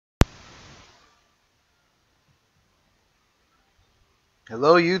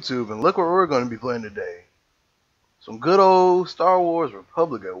Hello YouTube, and look what we're going to be playing today. Some good old Star Wars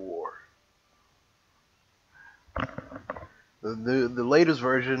Republic at War. The latest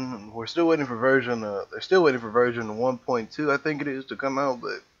version, we're still waiting for version, they're still waiting for version 1.2 I think it is to come out,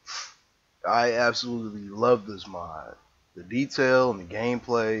 but I absolutely love this mod. The detail and the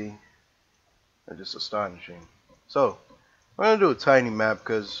gameplay are just astonishing. So, we're going to do a tiny map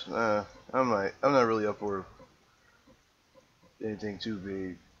because I'm not really up for anything too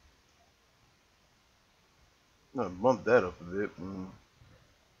big. I'm going to bump that up a bit, and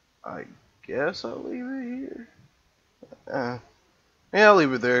I guess I'll leave it here. Yeah, I'll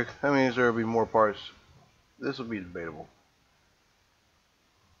leave it there. That means there will be more parts. This will be debatable.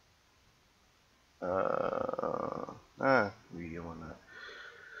 Medium on that.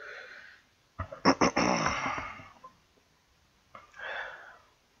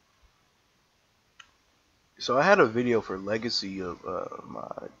 So I had a video for Legacy of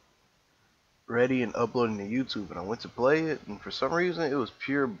mod ready and uploading to YouTube, and I went to play it, and for some reason it was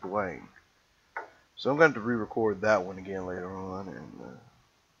pure blank. So I'm going to re-record that one again later on, and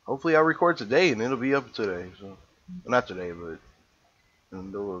hopefully I'll record today, and it'll be up today. So, well, not today, but in the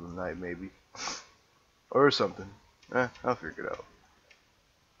middle of the night maybe, or something. I'll figure it out.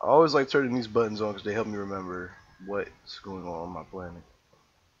 I always like turning these buttons on because they help me remember what's going on my planet.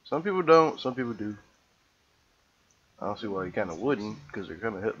 Some people don't, some people do. I don't see why you kind of wouldn't, because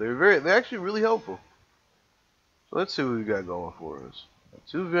they're actually really helpful. So let's see what we got going for us.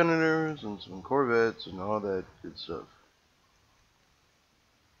 2 Venators and some Corvettes and all that good stuff.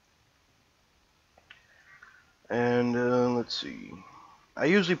 And let's see. I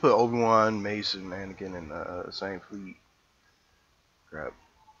usually put Obi-Wan, Mace, and Anakin in the same fleet. Crap.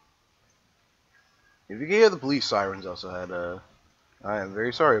 If you can hear the police sirens outside, I am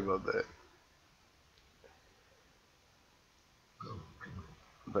very sorry about that.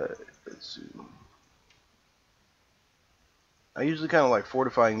 But let's see. I usually kind of like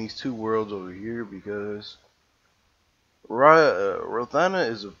fortifying these 2 worlds over here because Rothana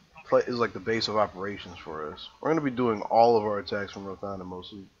is like the base of operations for us. We're gonna be doing all of our attacks from Rothana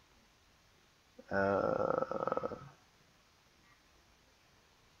mostly.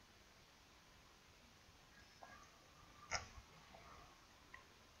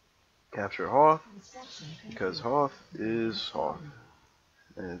 Capture Hoth because Hoth is Hoth,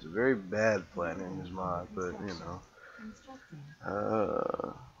 and it's a very bad planet in this mod, but you know.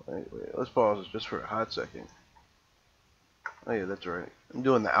 Wait, let's pause this just for a hot second. Oh yeah, that's right. I'm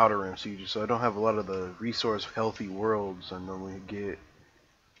doing the Outer Rim sieges, so I don't have a lot of the resource healthy worlds I normally get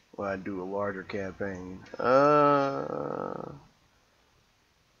when I do a larger campaign. I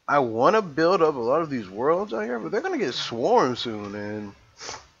want to build up a lot of these worlds out here, but they're gonna get swarmed soon, and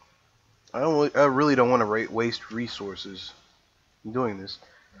I really don't want to waste resources doing this.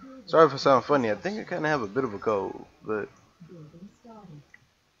 Sorry if I sound funny. I think I kind of have a bit of a cold, but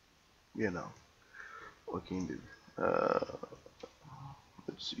you know, what can you do?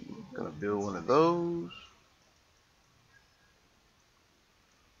 Let's see. Gonna build one of those.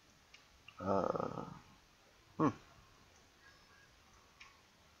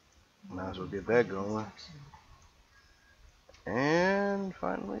 Might as well get that going. And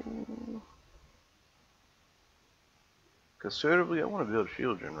finally, conservatively, I want to build a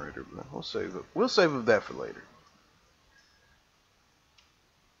shield generator, but we'll save it. We'll save that for later.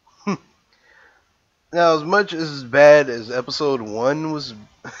 Now, as much as bad as episode 1 was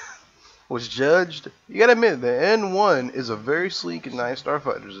judged, you gotta admit the N1 is a very sleek and nice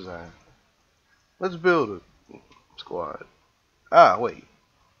starfighter design. Let's build a squad. Ah, wait.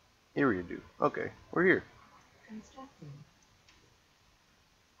 Iriadu. Okay, we're here.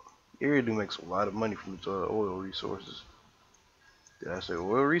 Iriadu makes a lot of money from its oil resources. Did I say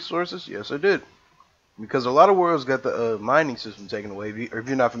oil resources? Yes, I did. Because a lot of worlds got the mining system taken away, or if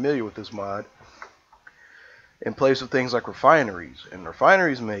you're not familiar with this mod, in place of things like refineries. And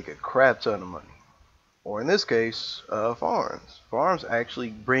refineries make a crap ton of money. Or in this case, farms. Farms actually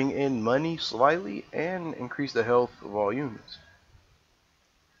bring in money slightly and increase the health of all units.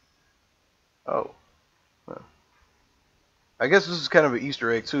 Oh. Well. I guess this is kind of an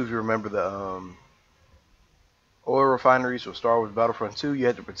Easter egg too if you remember the oil refineries for Star Wars Battlefront 2 you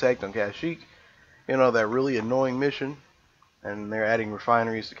had to protect on Kashyyyk. You know, that really annoying mission. And they're adding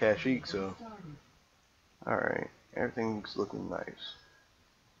refineries to Kashyyyk, so alright. Everything's looking nice.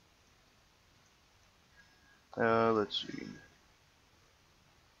 Let's see.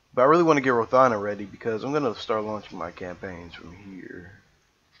 But I really want to get Rothana ready because I'm going to start launching my campaigns from here.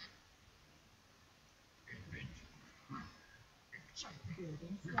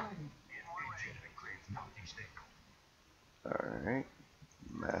 Alright.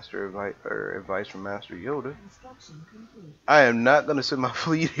 Master advice or advice from Master Yoda. I am not gonna send my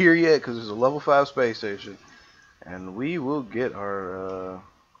fleet here yet because there's a level 5 space station, and we will get our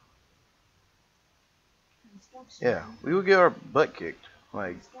yeah, we will get our butt kicked,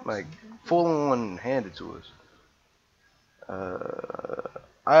 like full on handed to us.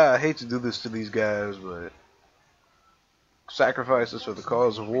 I hate to do this to these guys, but sacrifices for the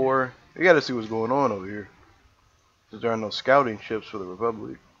cause of war. You got to see what's going on over here. Because there are no scouting ships for the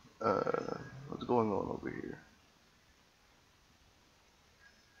Republic. What's going on over here?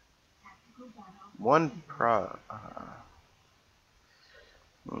 One pro.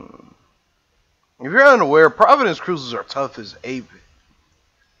 If you're unaware, Providence cruisers are tough as ape.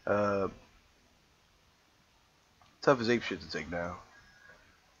 Tough as ape shit to take down.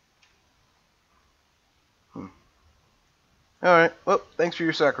 Alright, well, thanks for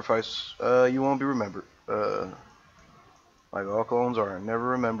your sacrifice. You won't be remembered. Like all clones are never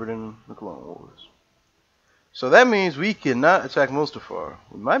remembered in the Clone Wars. So that means we cannot attack Mustafar.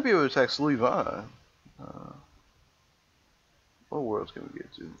 We might be able to attack Suleiman. What worlds can we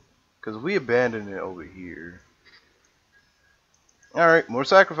get to? Because we abandoned it over here. Alright, more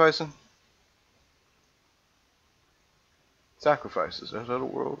sacrificing. Sacrifices, that's how the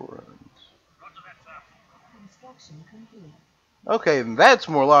world runs. Okay, that's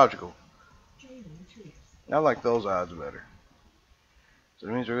more logical. I like those odds better. So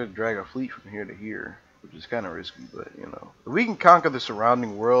that means we're going to drag our fleet from here to here, which is kind of risky, but you know. If we can conquer the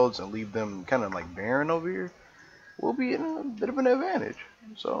surrounding worlds and leave them kind of like barren over here, we'll be in a bit of an advantage.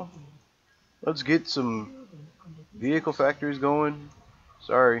 So, let's get some vehicle factories going.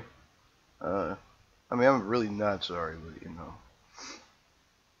 Sorry. I mean, I'm really not sorry, but you know.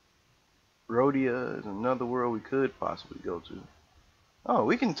 Rhodia is another world we could possibly go to. Oh,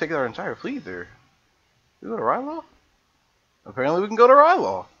 we can take our entire fleet there. We go to Rylaw? Apparently we can go to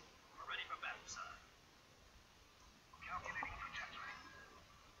Rylaw.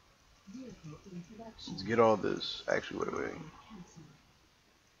 Let's get all this. Actually, wait.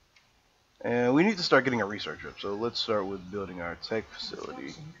 And we need to start getting a research up. So let's start with building our tech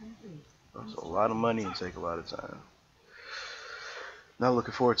facility. That's a lot of money and take a lot of time. Not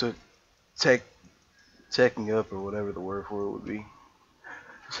looking forward to teching up or whatever the word for it would be.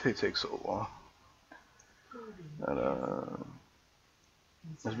 They take so long. And,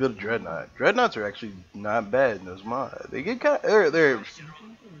 let's build a dreadnought. Dreadnoughts are actually not bad in this mod. They get kind of their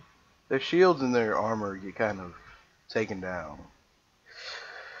shields and their armor get kind of taken down.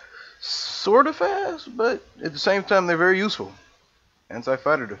 Sort of fast, but at the same time they're very useful.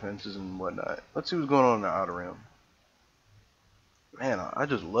 Anti-fighter defenses and whatnot. Let's see what's going on in the Outer Rim. Man, I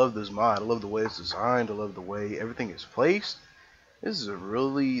just love this mod. I love the way it's designed. I love the way everything is placed. This is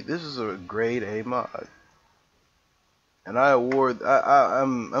a grade A mod. And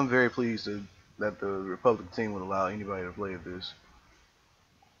I'm very pleased that the Republic team would allow anybody to play this.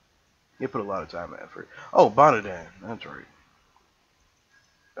 They put a lot of time and effort. Oh, Bonadan, that's right.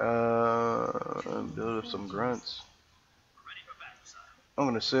 Build up some grunts. I'm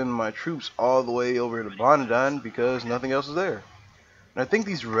gonna send my troops all the way over to Bonadan because nothing else is there. And I think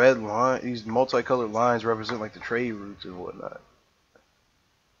these these multicolored lines represent like the trade routes and whatnot.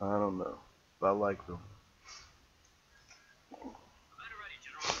 I don't know, but I like them.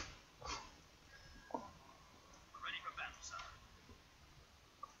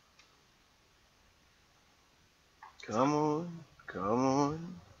 Come on, come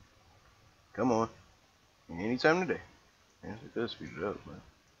on, come on. Anytime today. Yes, it does speed it up, man.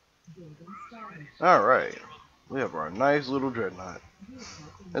 Alright. We have our nice little dreadnought.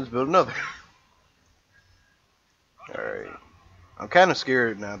 Let's build another. Alright. I'm kind of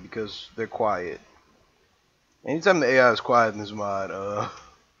scared now because they're quiet. Anytime the AI is quiet in this mod,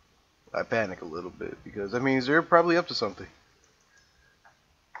 I panic a little bit because that means they're probably up to something.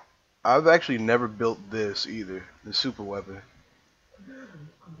 I've actually never built this either, the super weapon.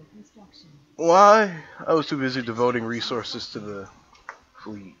 Why? I was too busy devoting resources to the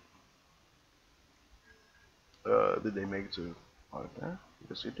fleet. Did they make it to that?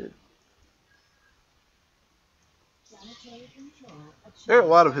 Yes, they did. There are a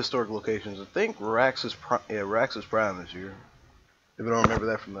lot of historic locations. I think Raxus Prime this year. If you don't remember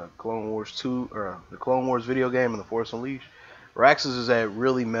that from the Clone Wars 2 or the Clone Wars video game and the Force Unleashed, Raxus is that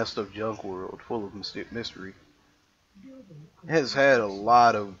really messed up junk world full of mystery. It has had a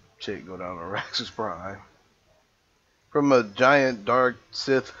lot of shit go down on Raxus Prime. From a giant dark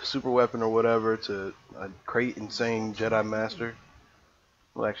Sith super weapon or whatever to a great insane Jedi Master.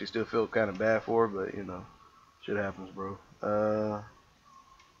 We'll actually still feel kind of bad for it, but you know, shit happens, bro.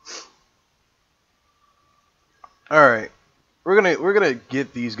 Alright. we're gonna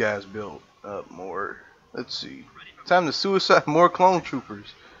get these guys built up more. Let's see. Time to suicide more clone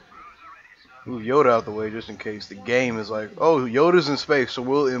troopers. Move Yoda out the way just in case the game is like, oh, Yoda's in space, so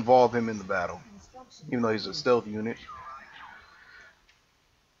we'll involve him in the battle, even though he's a stealth unit.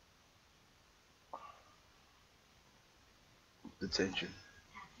 Detention.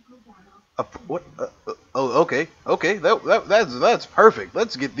 What? Oh, okay, okay. That's perfect.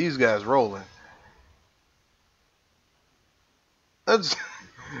 Let's get these guys rolling. That's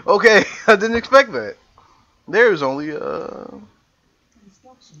okay. I didn't expect that. There's only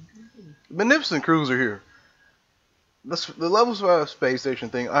Magnificent Cruiser here. The level 5 space station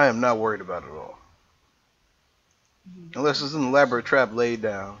thing, I am not worried about at all. Unless it's an elaborate trap laid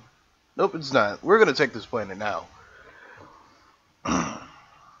down. Nope, it's not. We're gonna take this planet now.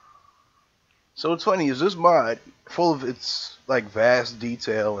 So what's funny is this mod, full of its like vast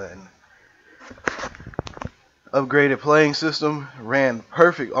detail and upgraded playing system, ran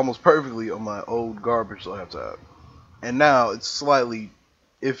almost perfectly on my old garbage laptop, and now it's slightly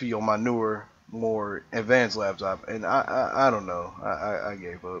iffy on my newer, more advanced laptop. And I don't know. I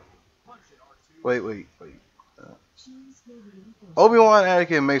gave up. Wait. Obi-Wan,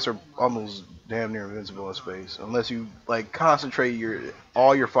 Anakin, and Mace are almost damn near invincible in space, unless you like concentrate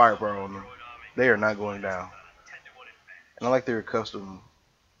all your firepower on them. They are not going down. And I like their custom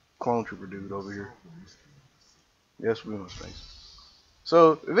clone trooper dude over here. Yes, we want space.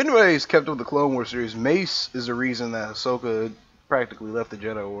 So, if anybody's kept up with the Clone Wars series, Mace is the reason that Ahsoka practically left the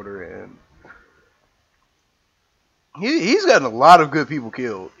Jedi Order, and he's gotten a lot of good people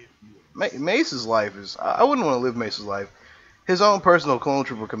killed. Mace's life is... I wouldn't want to live Mace's life. His own personal clone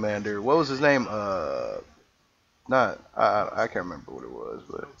trooper commander, what was his name? I can't remember what it was,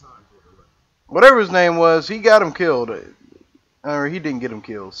 but whatever his name was, he got him killed. Or he didn't get him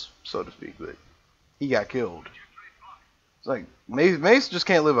killed, so to speak, but he got killed. It's like Mace just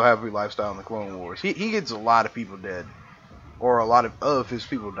can't live a happy lifestyle in the Clone Wars. He gets a lot of people dead, or a lot of his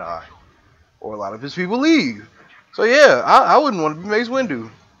people die, or a lot of his people leave. So yeah, I wouldn't want to be Mace Windu,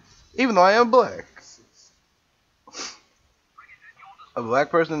 even though I am black. A black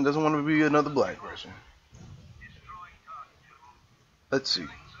person doesn't want to be another black person. Let's see.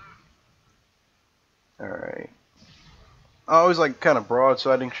 Alright. I always like kind of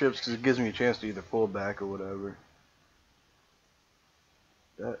broadsiding ships because it gives me a chance to either pull back or whatever.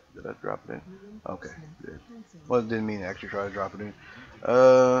 Did I drop it in? Okay, good. Well, it didn't mean to actually try to drop it in.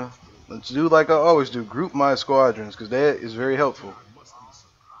 Let's do like I always do. Group my squadrons because that is very helpful.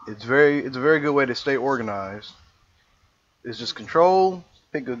 It's a very good way to stay organized. It's just control,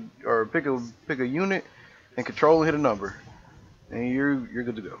 pick a unit, and control and hit a number, and you're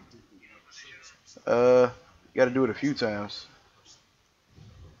good to go. You got to do it a few times.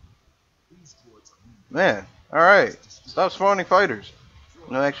 Man, all right, stop spawning fighters.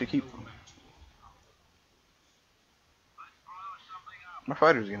 No, actually keep them. My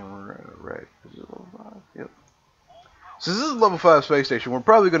fighter's getting right. Is it level 5? Yep. Since this is a level 5 space station, we're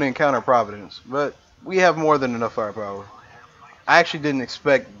probably going to encounter Providence, but we have more than enough firepower. I actually didn't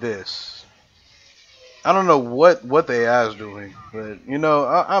expect this. I don't know what the AI is doing, but you know,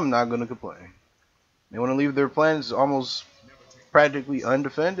 I'm not going to complain. They want to leave their planets almost practically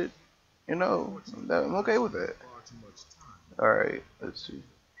undefended. You know, I'm okay with that. Alright, let's see.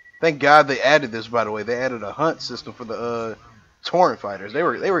 Thank God they added this, by the way. They added a hunt system for the torrent fighters. They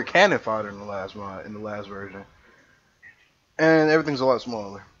were cannon fodder in the last version. And everything's a lot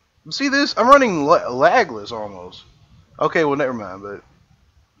smaller. See this? I'm running lagless almost. Okay, well never mind, but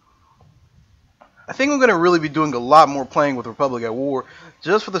I think I'm going to really be doing a lot more playing with Republic at War,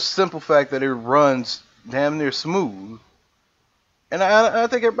 just for the simple fact that it runs damn near smooth. And I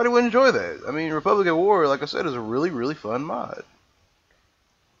think everybody would enjoy that. I mean, Republic at War, like I said, is a really, really fun mod.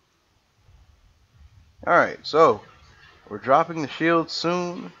 Alright, so we're dropping the shield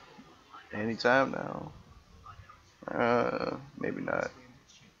soon. Anytime now. Maybe not.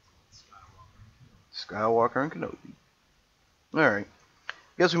 Skywalker and Kenobi. Alright.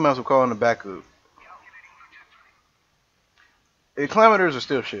 Guess we might as well call in the backup. The acclamators are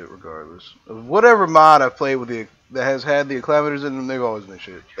still shit regardless. Of whatever mod I've played with that has had the acclamators in them, they've always been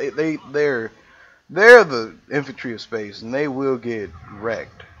shit. They're the infantry of space, and they will get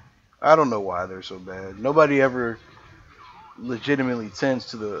wrecked. I don't know why they're so bad. Nobody ever legitimately tends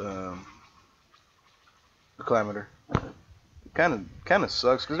to the acclamator. It kind of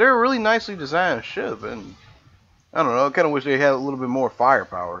sucks because they're a really nicely designed ship, and I don't know. I kind of wish they had a little bit more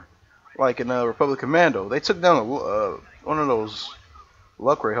firepower, like in Republic Commando. They took down one of those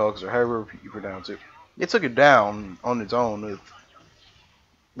Luckray Hawks, or however you pronounce it. They took it down on its own with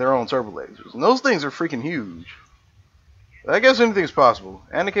their own turbo lasers, and those things are freaking huge. I guess anything's possible.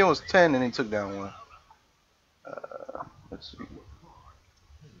 Anakin was 10 and he took down one. Let's see.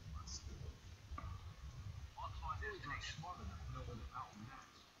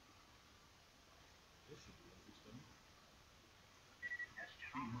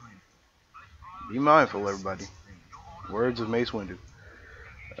 Be mindful, everybody. Words of Mace Windu.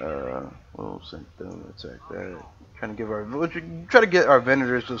 We'll send them attack that. Trying to give our try to get our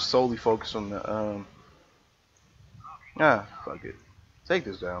vendors to solely focus on the fuck it. Take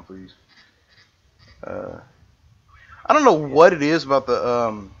this down, please. I don't know what it is about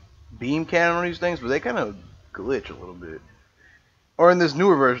the beam cannon on these things, but they kind of glitch a little bit. Or in this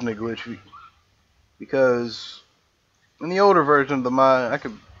newer version, they glitch because in the older version of the mod, I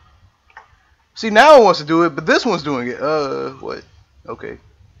could see now it wants to do it, but this one's doing it. What? Okay.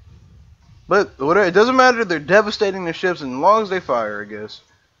 But whatever, it doesn't matter. They're devastating the ships, and as long as they fire, I guess.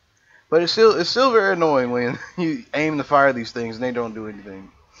 But it's still very annoying when you aim to fire these things and they don't do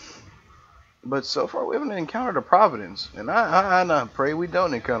anything. But so far we haven't encountered a Providence, and I pray we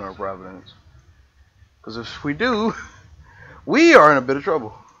don't encounter a Providence, because if we do, we are in a bit of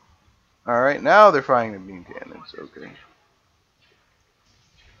trouble. All right, now they're firing the beam cannons. Okay.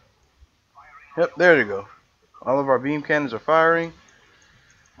 Yep, there they go. All of our beam cannons are firing.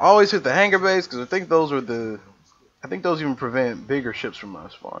 Always hit the hangar base because I think those even prevent bigger ships from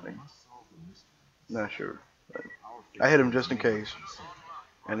spawning. Not sure. But I hit them just in case.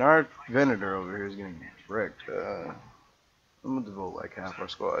 And our Venator over here is getting wrecked. I'm gonna devote like half our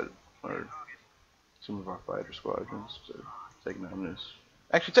squad or some of our fighter squadrons to taking down this.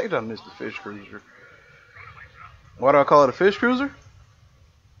 Actually, take down the fish cruiser. Why do I call it a fish cruiser?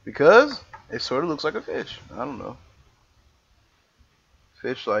 Because it sort of looks like a fish. I don't know.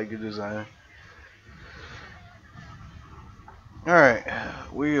 Fish-like design. Alright,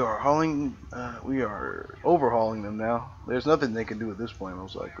 we are overhauling them now. There's nothing they can do at this point,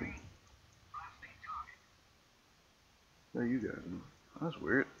 most likely. There you go. That's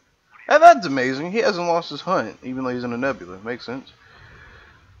weird. And that's amazing. He hasn't lost his hunt, even though he's in a nebula. Makes sense.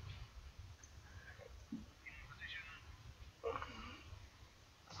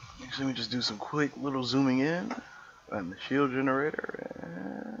 So let me just do some quick little zooming in on the shield generator.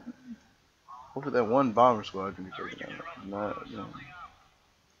 And hopefully that one bomber squad can be taken out. No.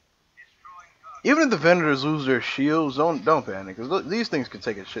 Even if the Vendors lose their shields, don't panic, because these things can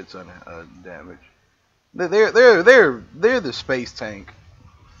take a shit ton of damage. They're the space tank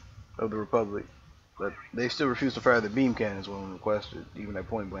of the Republic, but they still refuse to fire the beam cannons when requested, even at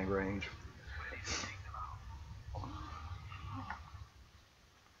point blank range.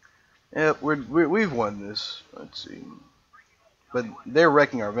 Yep, we've won this. Let's see, but they're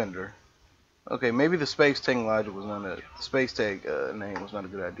wrecking our vendor. Okay, maybe the space tank logic was not the space tank name was not a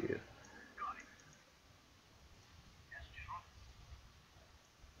good idea.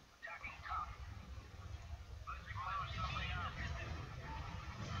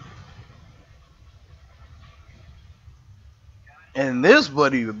 And this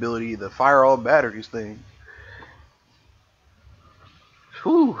buddy ability, the fire all batteries thing.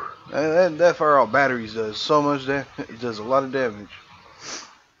 Whew, that fire all batteries does so much damage. It does a lot of damage.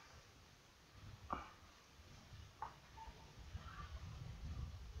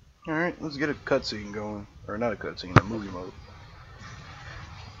 Alright, let's get a cutscene going. Or not a cutscene, a movie mode.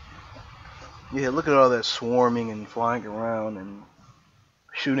 Yeah, look at all that swarming and flying around and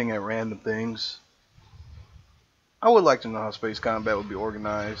shooting at random things. I would like to know how space combat would be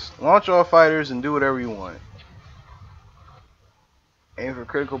organized. Launch all fighters and do whatever you want. Aim for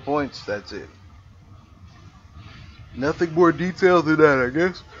critical points, that's it. Nothing more detailed than that, I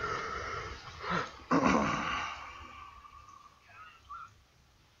guess.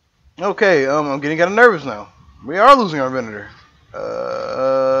 Okay, I'm getting kind of nervous now. We are losing our Venator.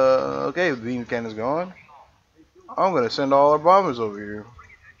 Okay, the beam cannon's gone. I'm gonna send all our bombers over here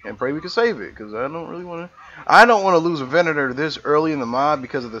and pray we can save it, because I don't want to lose a Venator this early in the mod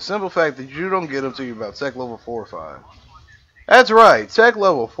because of the simple fact that you don't get them till you're about tech level 4 or 5. That's right, tech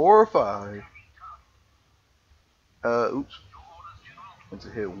level 4 or 5. Oops. It's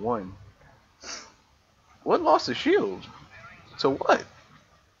a hit 1. What lost the shield? So what?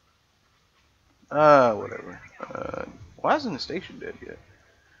 Whatever. Why isn't the station dead yet?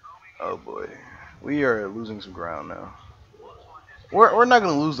 Oh boy. We are losing some ground now. We're not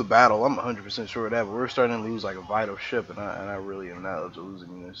going to lose the battle. I'm 100% sure of that, but we're starting to lose like a vital ship, and I really am not up to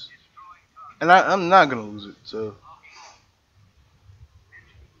losing this. And I'm not going to lose it, so.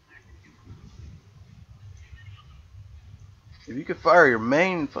 If you could fire your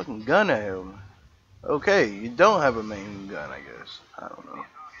main fucking gun at him. Okay, you don't have a main gun, I guess. I don't know.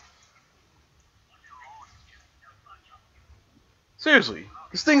 Seriously,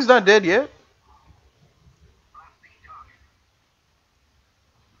 this thing's not dead yet.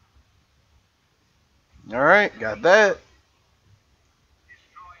 Alright, got that.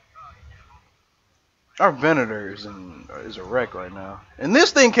 Our Venator is a wreck right now. And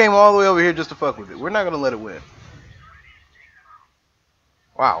this thing came all the way over here just to fuck with it. We're not going to let it win.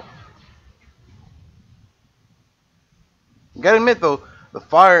 Wow. Gotta admit though, the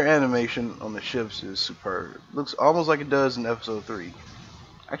fire animation on the ships is superb. Looks almost like it does in episode 3.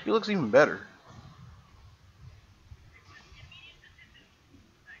 Actually looks even better.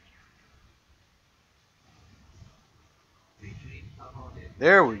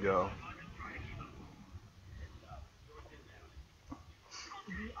 There we go.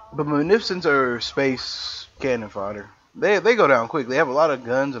 But Magnificents are space cannon fodder. They go down quick. They have a lot of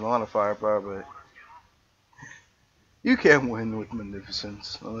guns and a lot of firepower, but you can't win with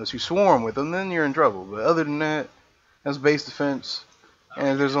Magnificents unless you swarm with them. Then you're in trouble. But other than that, that's base defense, and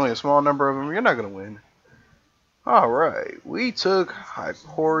if there's only a small number of them, you're not gonna win. All right, we took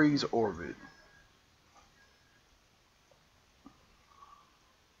Hypori's orbit.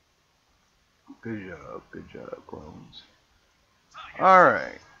 Good job, clones. All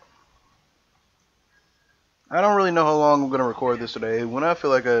right. I don't really know how long I'm gonna record this today. When I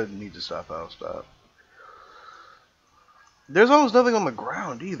feel like I need to stop, I'll stop. There's almost nothing on the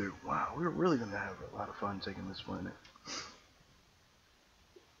ground either. Wow, we're really gonna have a lot of fun taking this planet.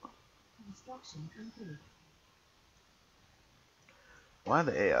 Why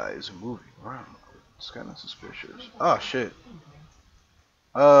the AI is moving around? It's kind of suspicious. Oh shit.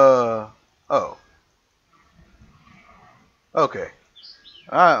 Oh. Okay.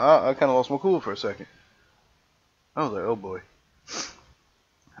 I kind of lost my cool for a second. I was like, oh boy.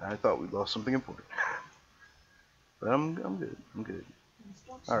 I thought we lost something important. But I'm good. I'm good.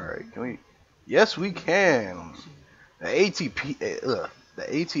 All right. Can we? Yes, we can. The ATP. The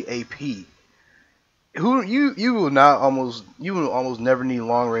ATAP. Who you will almost never need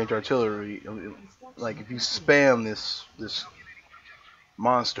long range artillery. Like if you spam this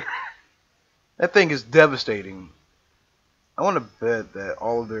monster, that thing is devastating. I want to bet that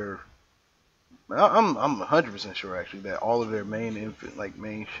all of their, I'm 100% sure actually that all of their main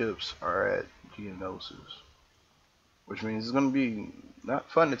ships are at Geonosis, which means it's gonna be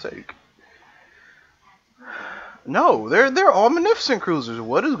not fun to take. No, they're all Magnificent cruisers.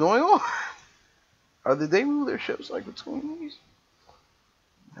 What is going on? Did they move their ships like between these?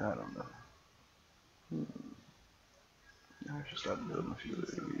 I don't know. I should stop building a few of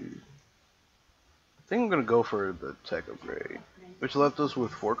these. I think I'm gonna go for the tech upgrade, which left us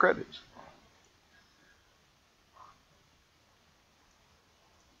with 4 credits.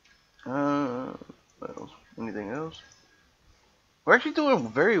 What else? Anything else? We're actually doing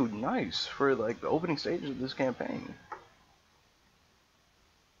very nice for like the opening stages of this campaign.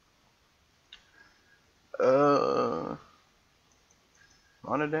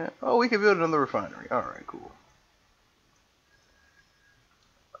 Monodan? Oh, we can build another refinery. Alright, cool.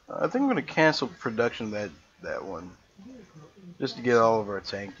 I think I'm gonna cancel production of that one. Just to get all of our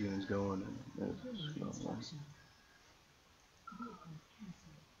tank units going.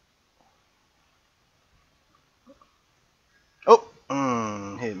 Oh,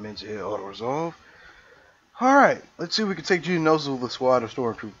 hit meant to hit auto resolve. Alright, let's see if we can take Geonosis with a squad of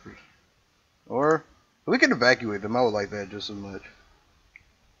stormtroopers. Or we can evacuate them. I would like that just as much.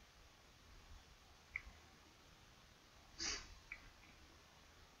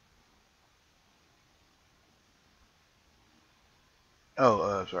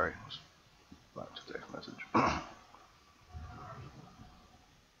 Oh, sorry. Lots of text message.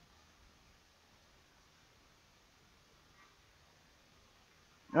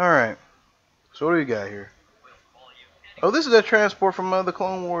 Alright. So what do we got here? Oh, this is that transport from the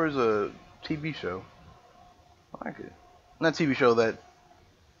Clone Wars TV show. I like it. Not TV show, that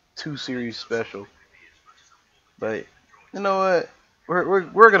 2-series special. But you know what?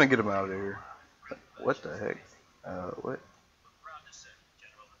 We're gonna get him out of here. What the heck? What?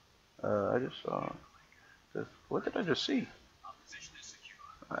 I just saw. What did I just see?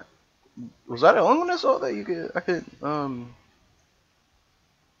 Was I the only one that saw that? I could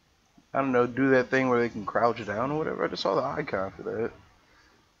I don't know, do that thing where they can crouch down or whatever. I just saw the icon for that.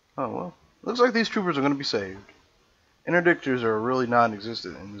 Oh well. Looks like these troopers are gonna be saved. Interdictors are really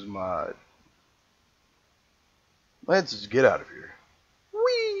non-existent in this mod. Let's just get out of here.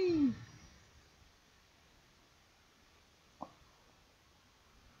 Whee!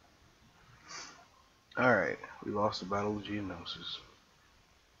 Alright, we lost the Battle of Geonosis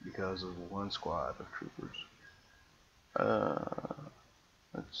because of one squad of troopers.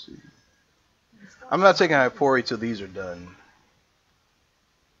 Let's see. I'm not taking Hypori till these are done.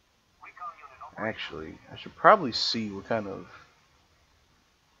 Actually, I should probably see what kind of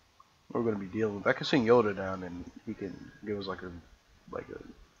what we're gonna be dealing with. I can send Yoda down and he can give us like a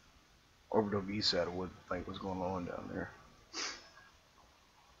orbital VSAT of what's going on down there.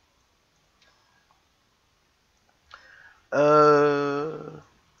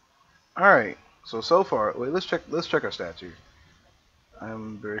 All right. So far, wait. Let's check our stats here.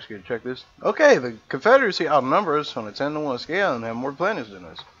 I'm very scared to check this. Okay, the Confederacy outnumber us on a 10-to-1 scale and have more planets than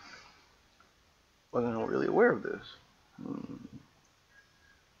us. Wasn't really aware of this.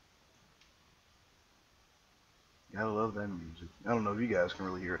 Gotta love that music. I don't know if you guys can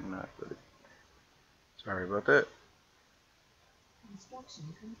really hear it or not, but sorry about that. Construction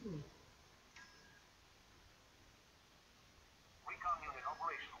complete. Recon unit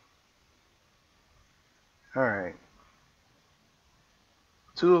operational. All right.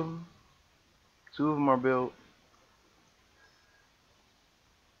 Two of them are built.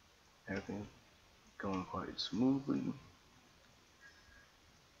 Everything's going quite smoothly.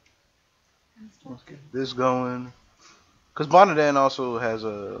 Let's get this going. Cause Bonadan also has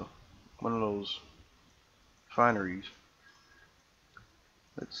one of those fineries.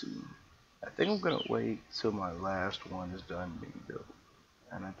 Let's see. I think I'm gonna wait till my last one is done being built,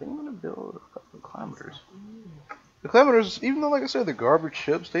 and I think I'm gonna build a couple of kilometers. The kilometers, even though like I said, they're garbage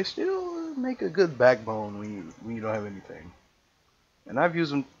ships, they still make a good backbone when you don't have anything. And I've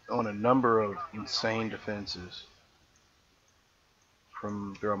used them on a number of insane defenses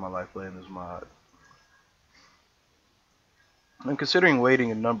from throughout my life playing this mod. I'm considering waiting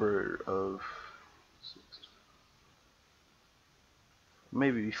a number of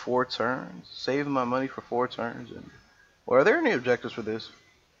maybe 4 turns, saving my money for 4 turns. And or are there any objectives for this?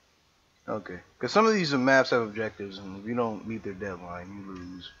 Okay, because some of these maps have objectives, and if you don't meet their deadline, you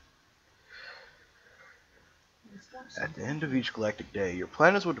lose. At the end of each galactic day, your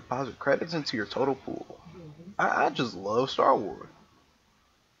planets will deposit credits into your total pool. I just love Star Wars.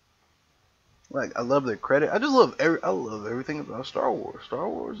 Like, I love their credit. I love everything about Star Wars. Star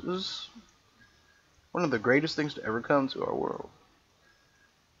Wars is one of the greatest things to ever come to our world.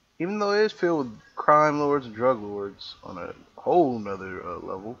 Even though it is filled with crime lords and drug lords on a whole nother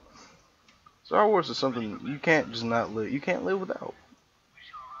level, Star Wars is something you can't just not live. You can't live without.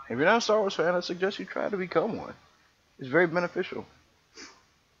 If you're not a Star Wars fan, I suggest you try to become one. It's very beneficial.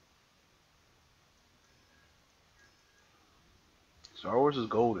 Star Wars is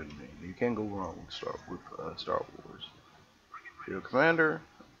golden, man. You can't go wrong with Star Wars. Field Commander,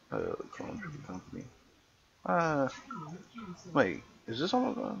 Company. Wait, is this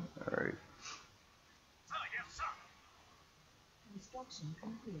almost done? All right. Construction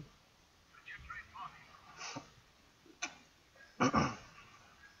complete.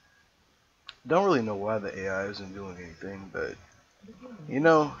 Don't really know why the AI isn't doing anything, but you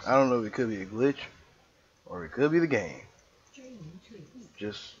know, I don't know if it could be a glitch or it could be the game.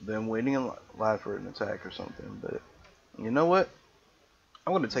 Just them waiting in line for an attack or something. But you know what?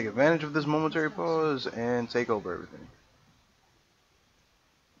 I'm going to take advantage of this momentary pause and take over everything.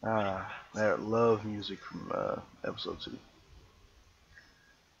 That love music from episode 2.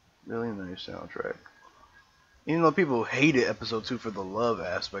 Really nice soundtrack. Even though people hated episode 2 for the love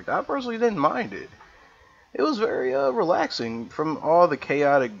aspect, I personally didn't mind it. It was very relaxing from all the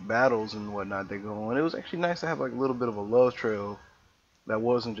chaotic battles and whatnot that go on. It was actually nice to have like a little bit of a love trail that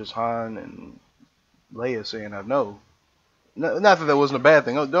wasn't just Han and Leia saying I know. Not that that wasn't a bad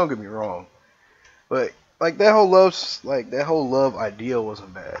thing. Don't get me wrong, but like that whole love ideal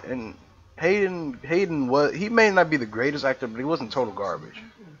wasn't bad. And Hayden he may not be the greatest actor, but he wasn't total garbage.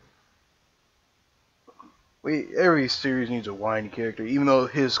 Every series needs a whiny character, even though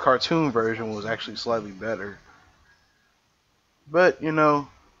his cartoon version was actually slightly better. But you know,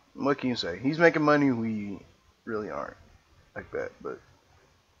 what can you say? He's making money. We really aren't like that. But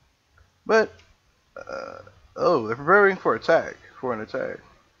oh, they're preparing for an attack.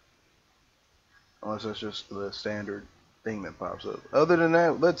 Unless that's just the standard thing that pops up. Other than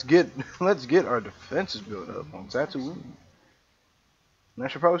that, let's get our defenses built up on Tatooine. And I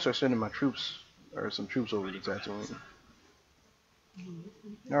should probably start sending my troops or some troops over to Tatooine.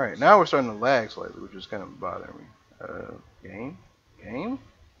 All right, now we're starting to lag slightly, which is kind of bothering me. Game.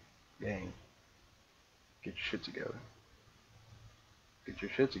 Get your shit together. Get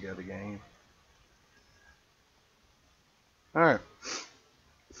your shit together, game. All right.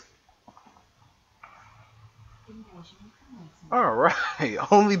 Alright,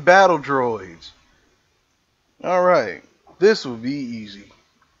 only battle droids. Alright, this will be easy.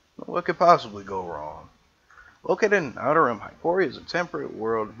 What could possibly go wrong? Located in Outer Rim, Hyporia is a temperate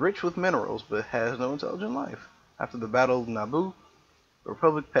world rich with minerals but has no intelligent life. After the Battle of Naboo, The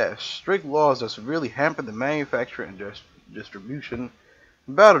Republic passed strict laws that severely hampered the manufacture and distribution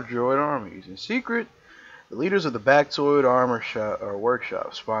of battle droid armies. In secret, the leaders of the Bactoid Armor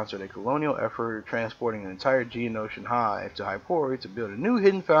Workshop sponsored a colonial effort transporting an entire Geonosian hive to Hypori to build a new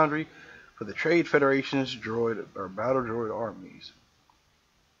hidden foundry for the Trade Federation's battle droid armies.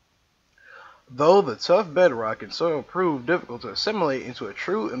 Though the tough bedrock and soil proved difficult to assimilate into a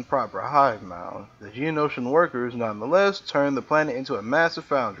true and proper hive mound, the Geonosian workers nonetheless turned the planet into a massive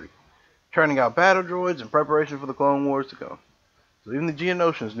foundry, turning out battle droids in preparation for the Clone Wars to come. So even the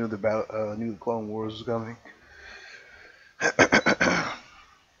Geonosians knew the Clone Wars was coming.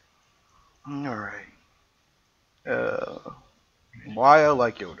 Alright. Why I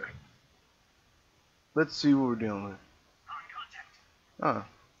like Yoda. Let's see what we're dealing with. Oh,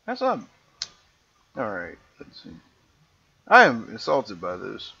 that's not... Alright, let's see. I am insulted by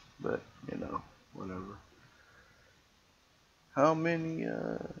this, but, you know, whatever. How many,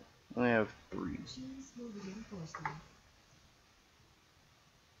 I have 3.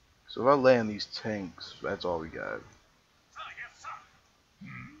 So if I land these tanks, that's all we got.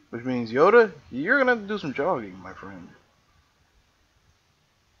 Which means, Yoda, you're gonna have to do some jogging, my friend.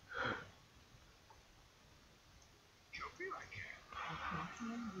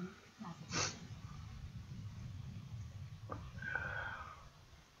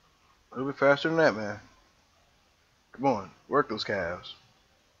 A little bit faster than that, man. Come on, work those calves.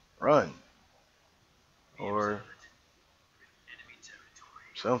 Run. Or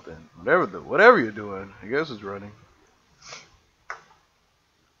something. Whatever you're doing, I guess it's running.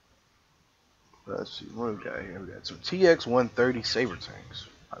 Let's see, what do we got here? We got some TX-130 Saber tanks.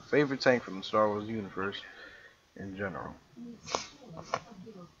 My favorite tank from the Star Wars universe in general.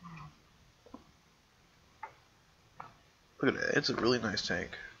 Look at that, it's a really nice tank.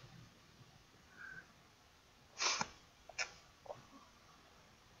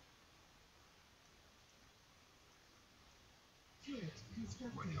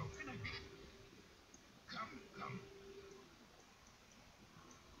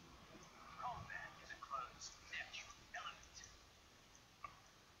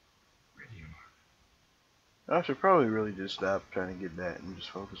 I should probably really just stop trying to get that and just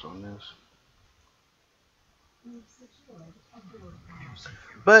focus on this.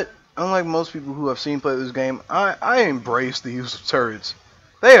 But unlike most people who I've seen play this game, I embrace the use of turrets.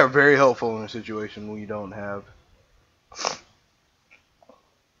 They are very helpful in a situation when you don't have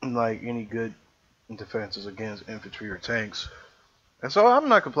like any good defenses against infantry or tanks. And so I'm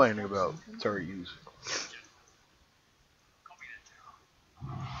not complaining about turret use.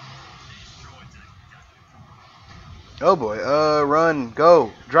 Oh boy, run,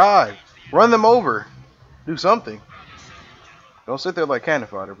 go, drive, run them over, do something. Don't sit there like cannon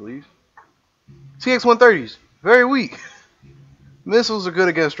fodder, please. TX-130s, very weak. Missiles are good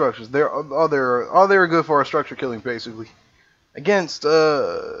against structures. All they're good for are structure killing, basically. Against,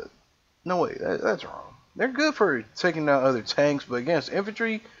 no wait, that's wrong. They're good for taking down other tanks, but against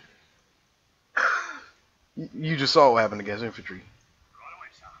infantry, you just saw what happened against infantry.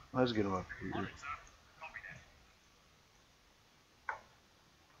 Let's get them up here.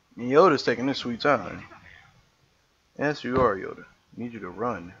 And Yoda's taking this sweet time. Yes, you are, Yoda. I need you to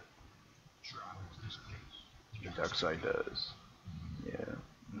run. The dark side does. Yeah.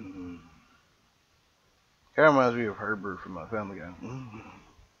 Kind of reminds me of Herbert from my Family Guy.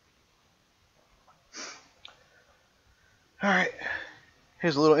 Alright.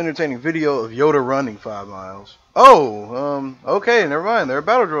 Here's a little entertaining video of Yoda running 5 miles. Oh, okay, never mind. There are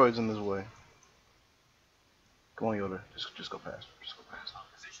battle droids in this way. Come on, Yoda. Just go past. Just go past.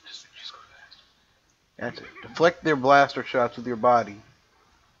 Just go past. That's it. Deflect their blaster shots with your body.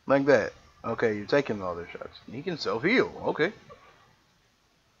 Like that. Okay, you're taking all their shots. He can self-heal. Okay.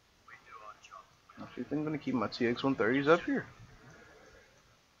 Actually, I think I'm going to keep my TX-130s up here.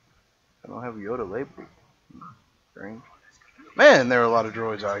 I don't have Yoda labeled. Strange. Man, there are a lot of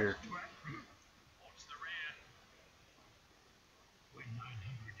droids out here.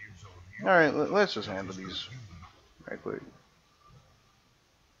 Alright, let's just handle these right quick.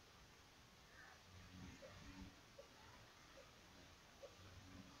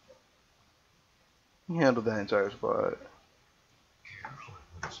 Handle that entire spot.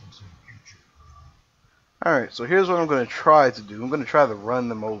 Alright, so here's what I'm going to try to do. I'm going to try to run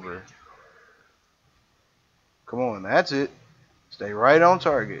them over. Come on, that's it. Stay right on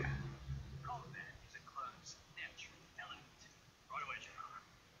target.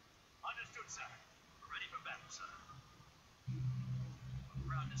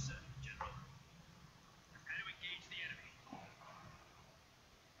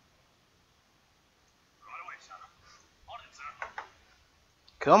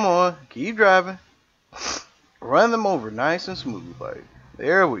 Come on, keep driving. Run them over nice and smooth, like.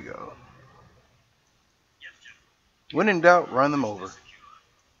 There we go. When in doubt, run them over.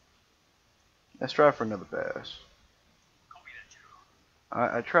 Let's try for another pass.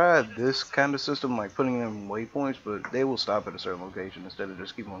 I tried this kind of system, like putting them waypoints, but they will stop at a certain location instead of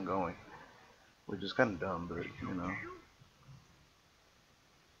just keep on going, which is kind of dumb, but you know.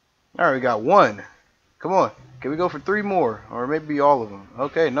 All right, we got one. Come on, can we go for 3 more, or maybe all of them?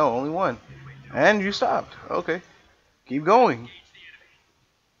 Okay, no, only one, and you stopped. Okay, keep going.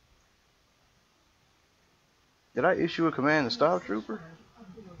 Did I issue a command to stop, trooper?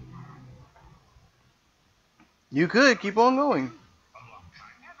 You could keep on going.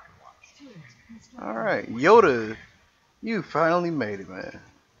 All right, Yoda, you finally made it, man.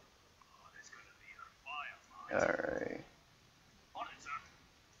 All right.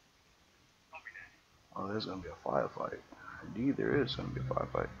 Oh, there's gonna be a firefight. Indeed, there is gonna be a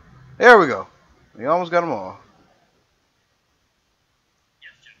firefight. There we go. We almost got them all.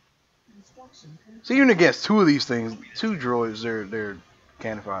 See, even against 2 of these things, 2 droids, they're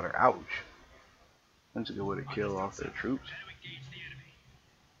cannon fodder. Ouch. That's a good way to kill off their troops.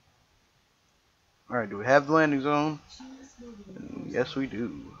 All right, do we have the landing zone? Yes, we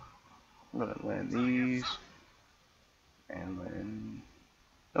do. I'm gonna land these and land.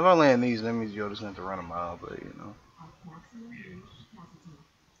 If I land these, that means Yoda's gonna have to run a mile, but you know.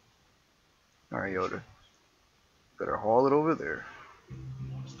 Alright, Yoda. Better haul it over there.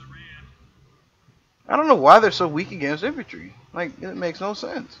 I don't know why they're so weak against infantry. Like, it makes no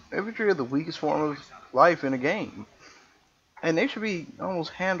sense. Infantry are the weakest form of life in a game. And they should be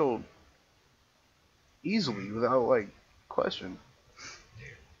almost handled easily without, like, question.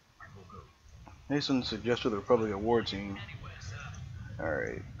 Mason suggested the Republican war team.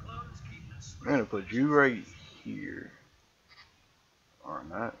 Alright. We're gonna put you right here. Or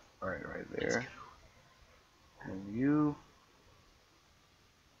not. Right there. And you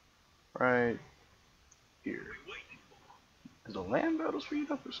right here. Is the land battle speed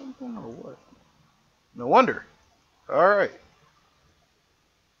up or something or what? No wonder. Alright.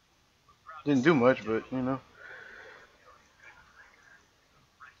 Didn't do much, but you know.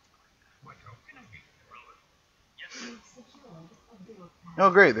 Oh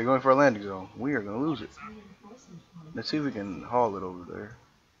great, they're going for a landing zone. We are gonna lose it. Let's see if we can haul it over there.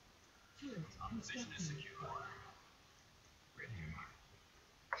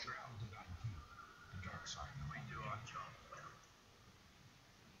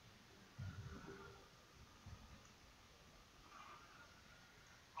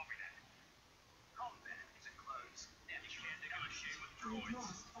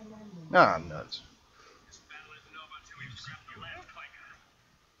 Nah, nuts.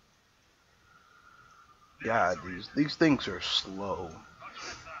 God, these things are slow.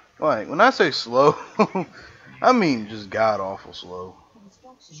 Like, when I say slow, I mean just god awful slow.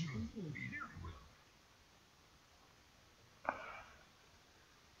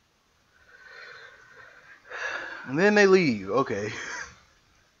 And then they leave. Okay.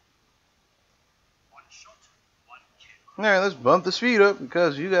 Alright, let's bump the speed up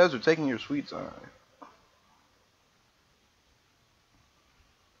because you guys are taking your sweet time.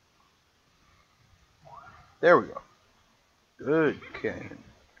 There we go. Good cannon.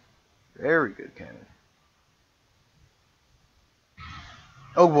 Very good cannon.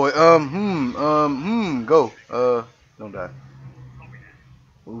 Oh boy, go. Don't die.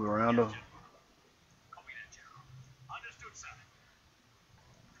 Move around them.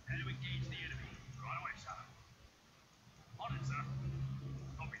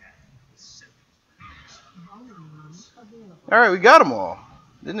 Alright, we got them all.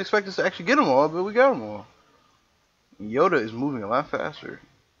 Didn't expect us to actually get them all, but we got them all. Yoda is moving a lot faster.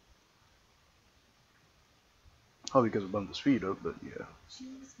 Probably because it bumped the speed up, but yeah.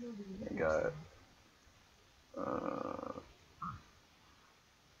 I got it.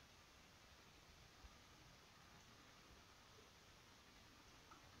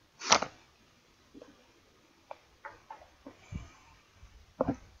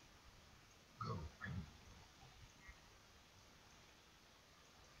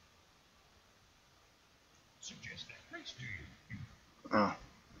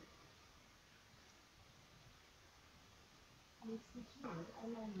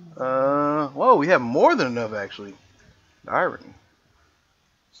 Whoa, we have more than enough actually. Irony.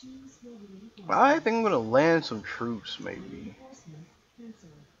 I think I'm gonna land some troops maybe.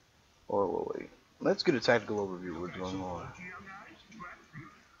 Or wait. Let's get a tactical overview of what's going on.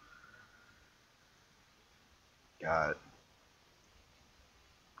 Got it.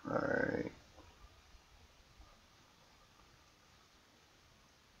 Alright.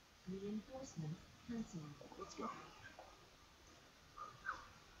 Reinforcement cancelled.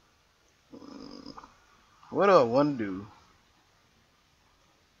 What do I want to do?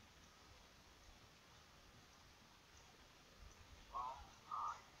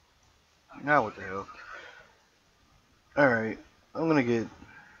 Now what the hell? Alright, I'm gonna get...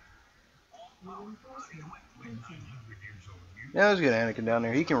 Reinforcement cancelled. Yeah, let's get Anakin down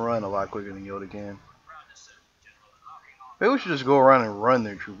there. He can run a lot quicker than Yoda can. Maybe we should just go around and run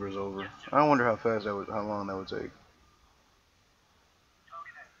their troopers over. I wonder how long that would take.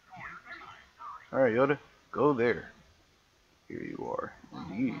 Alright, Yoda, go there. Here you are.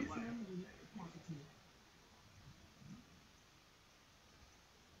 Indeed. Maximum unit capacity.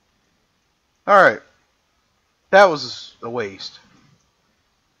 Alright. That was a waste.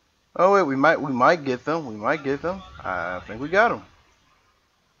 Oh wait, we might get them. We might get them. I think we got them.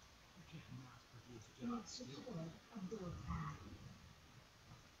 Unit secured. Absorb pad.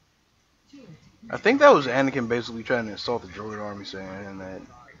 Turret. I think that was Anakin basically trying to assault the droid army, saying that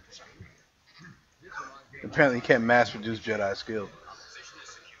apparently he can't mass produce Jedi skill.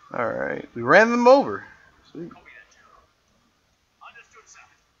 Alright, we ran them over. Sweet.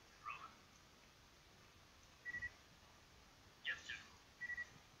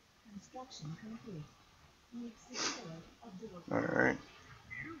 Construction complete. Unit secured. Absorb. Alright.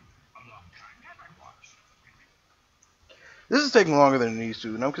 This is taking longer than it needs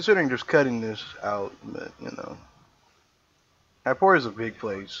to, and I'm considering just cutting this out, but, you know. Hypor is a big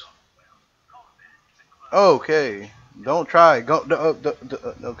place. Okay. Don't try. Go.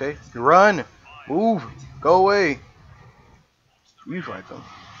 Okay. Run. Move. Go away. You fight them.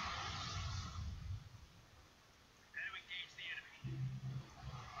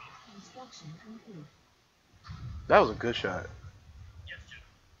 Construction complete. That was a good shot.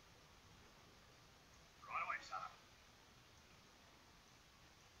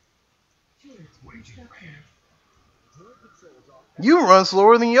 Turret constructed. You run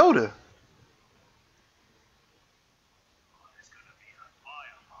slower than Yoda.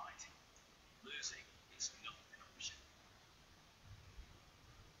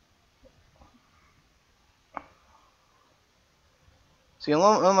 See,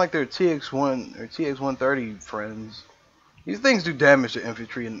 unlike their TX1 or TX130 friends, these things do damage to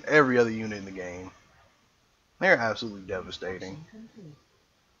infantry and every other unit in the game. They're absolutely devastating. Complete.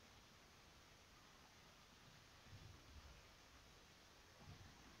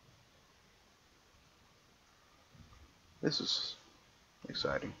 This is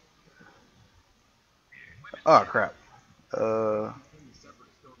exciting. Oh crap.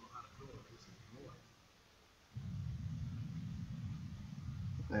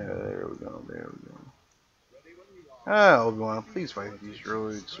 There we go. There we go. Ah, Obi-Wan, please fight these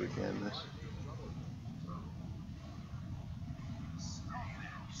droids so we can end this.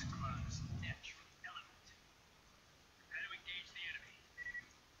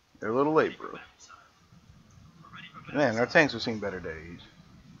 They're a little late, bro. Man, our tanks have seen better days.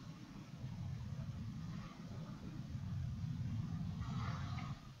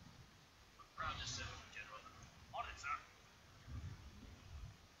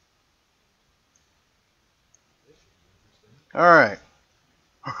 Alright.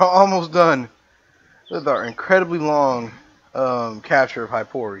 We're almost done with our incredibly long capture of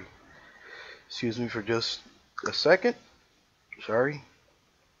Hypori. Excuse me for just a second. Sorry.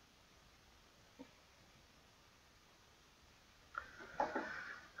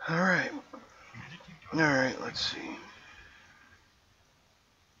 Alright. Alright, let's see.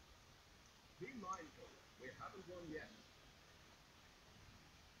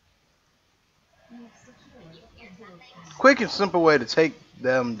 Unit secured. Absorb pad. Quick and simple way to take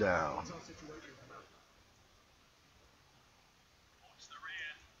them down.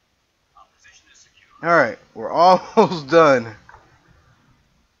 Alright, we're almost done.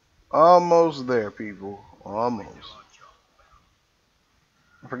 Almost there, people. Almost.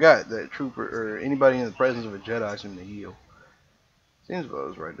 I forgot that trooper or anybody in the presence of a Jedi seemed to heal. Seems about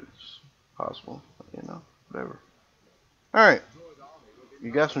as right as possible. You know, whatever. Alright.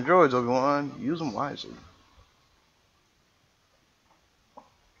 You got some droids, Obi-Wan. Use them wisely.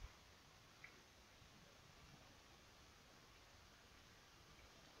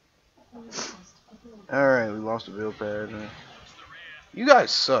 We lost absorb. Alright, we lost the build pad. You guys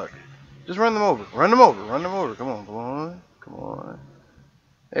suck. Just run them over. Run them over. Run them over. Come on, come on. Come on.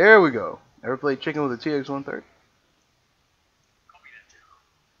 There we go. Ever played chicken with a TX-130?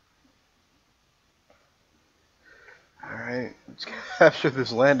 Alright, let's capture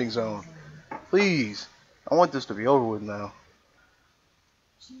this landing zone. Please. I want this to be over with now.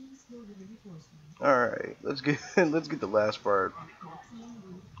 Alright, let's get let's get the last part.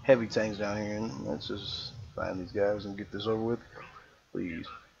 Heavy tanks down here, and let's just find these guys and get this over with, please.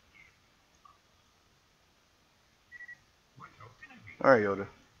 Alright, Yoda.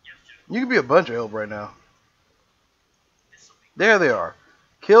 You can be a bunch of help right now. There they are.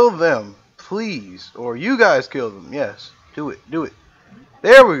 Kill them, please. Or you guys kill them. Yes. Do it. Do it.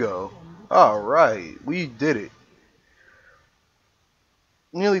 There we go. Alright. We did it.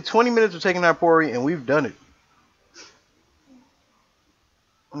 Nearly 20 minutes of taking our Pori, and we've done it.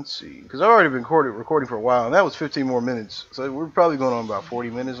 Let's see. Because I've already been recording for a while, and that was 15 more minutes. So we're probably going on about 40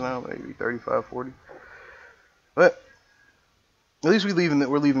 minutes now. Maybe 35, 40. But at least we're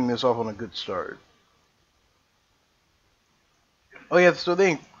leaving this off on a good start. Oh yeah, so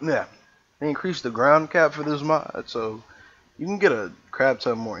they increased the ground cap for this mod, so you can get a crap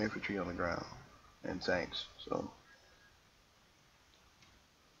ton more infantry on the ground and tanks. So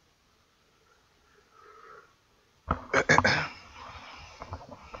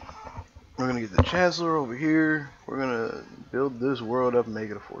we're gonna get the Chancellor over here. We're gonna build this world up and make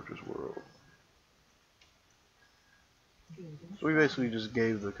it a fortress world. So we basically just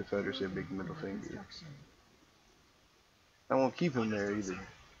gave the Confederacy a big middle finger. I won't keep him there either.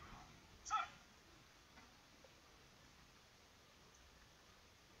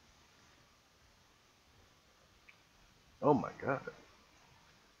 Oh my god.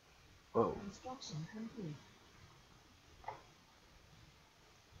 Whoa. Construction complete.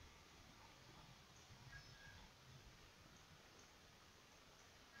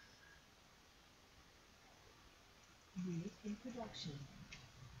 Unit in production.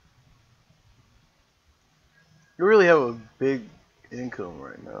 You really have a big income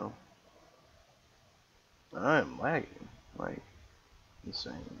right now. I am lagging like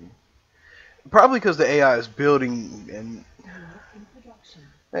insane. Probably because the AI is building, and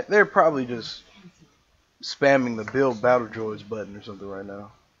they're probably just spamming the build battle droids button or something right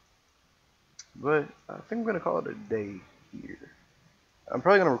now. But I think I'm gonna call it a day here. I'm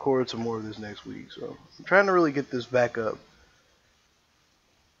probably gonna record some more of this next week, so I'm trying to really get this back up.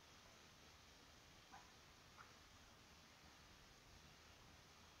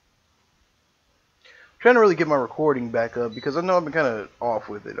 Trying to really get my recording back up because I know I've been kind of off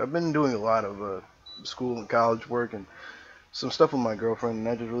with it. I've been doing a lot of school and college work and some stuff with my girlfriend, and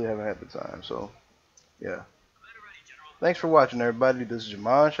I just really haven't had the time. So, yeah. Thanks for watching, everybody. This is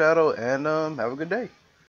Jamon Shadow, and have a good day.